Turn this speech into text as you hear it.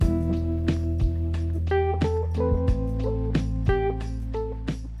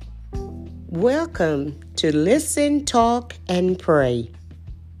Welcome to Listen, Talk, and Pray.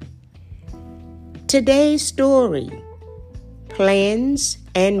 Today's story, Plans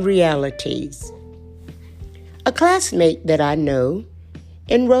and Realities. A classmate that I know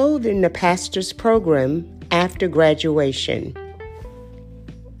enrolled in the pastor's program after graduation.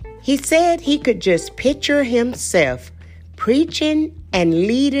 He said he could just picture himself preaching and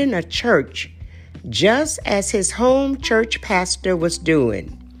leading a church just as his home church pastor was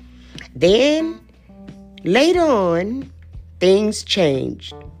doing. Then, later on, things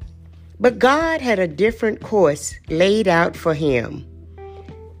changed. But God had a different course laid out for him.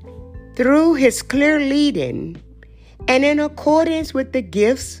 Through his clear leading, and in accordance with the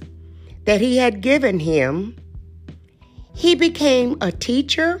gifts that he had given him, he became a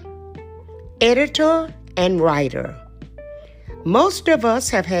teacher, editor, and writer. Most of us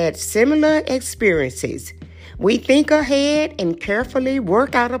have had similar experiences. We think ahead and carefully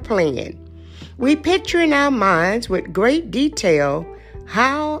work out a plan. We picture in our minds with great detail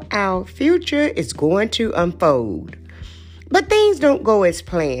how our future is going to unfold. But things don't go as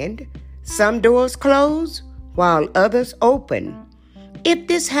planned. Some doors close while others open. If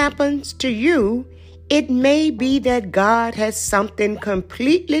this happens to you, it may be that God has something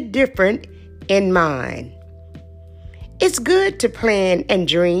completely different in mind. It's good to plan and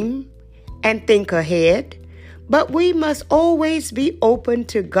dream and think ahead, but we must always be open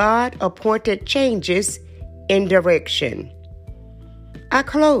to God-appointed changes in direction. I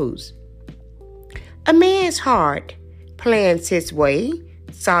close. A man's heart plans his way,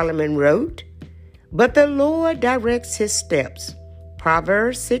 Solomon wrote, but the Lord directs his steps.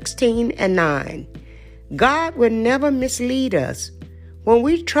 Proverbs 16:9. God will never mislead us. When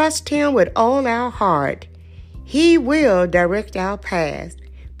we trust Him with all our heart, He will direct our path.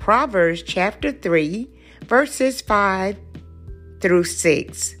 Proverbs chapter 3, verses 5 through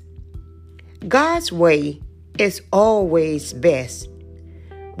 6. God's way is always best.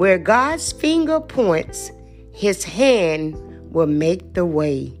 Where God's finger points, His hand will make the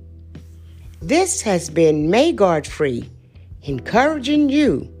way. This has been May Godfrey, encouraging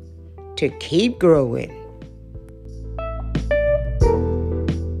you to keep growing.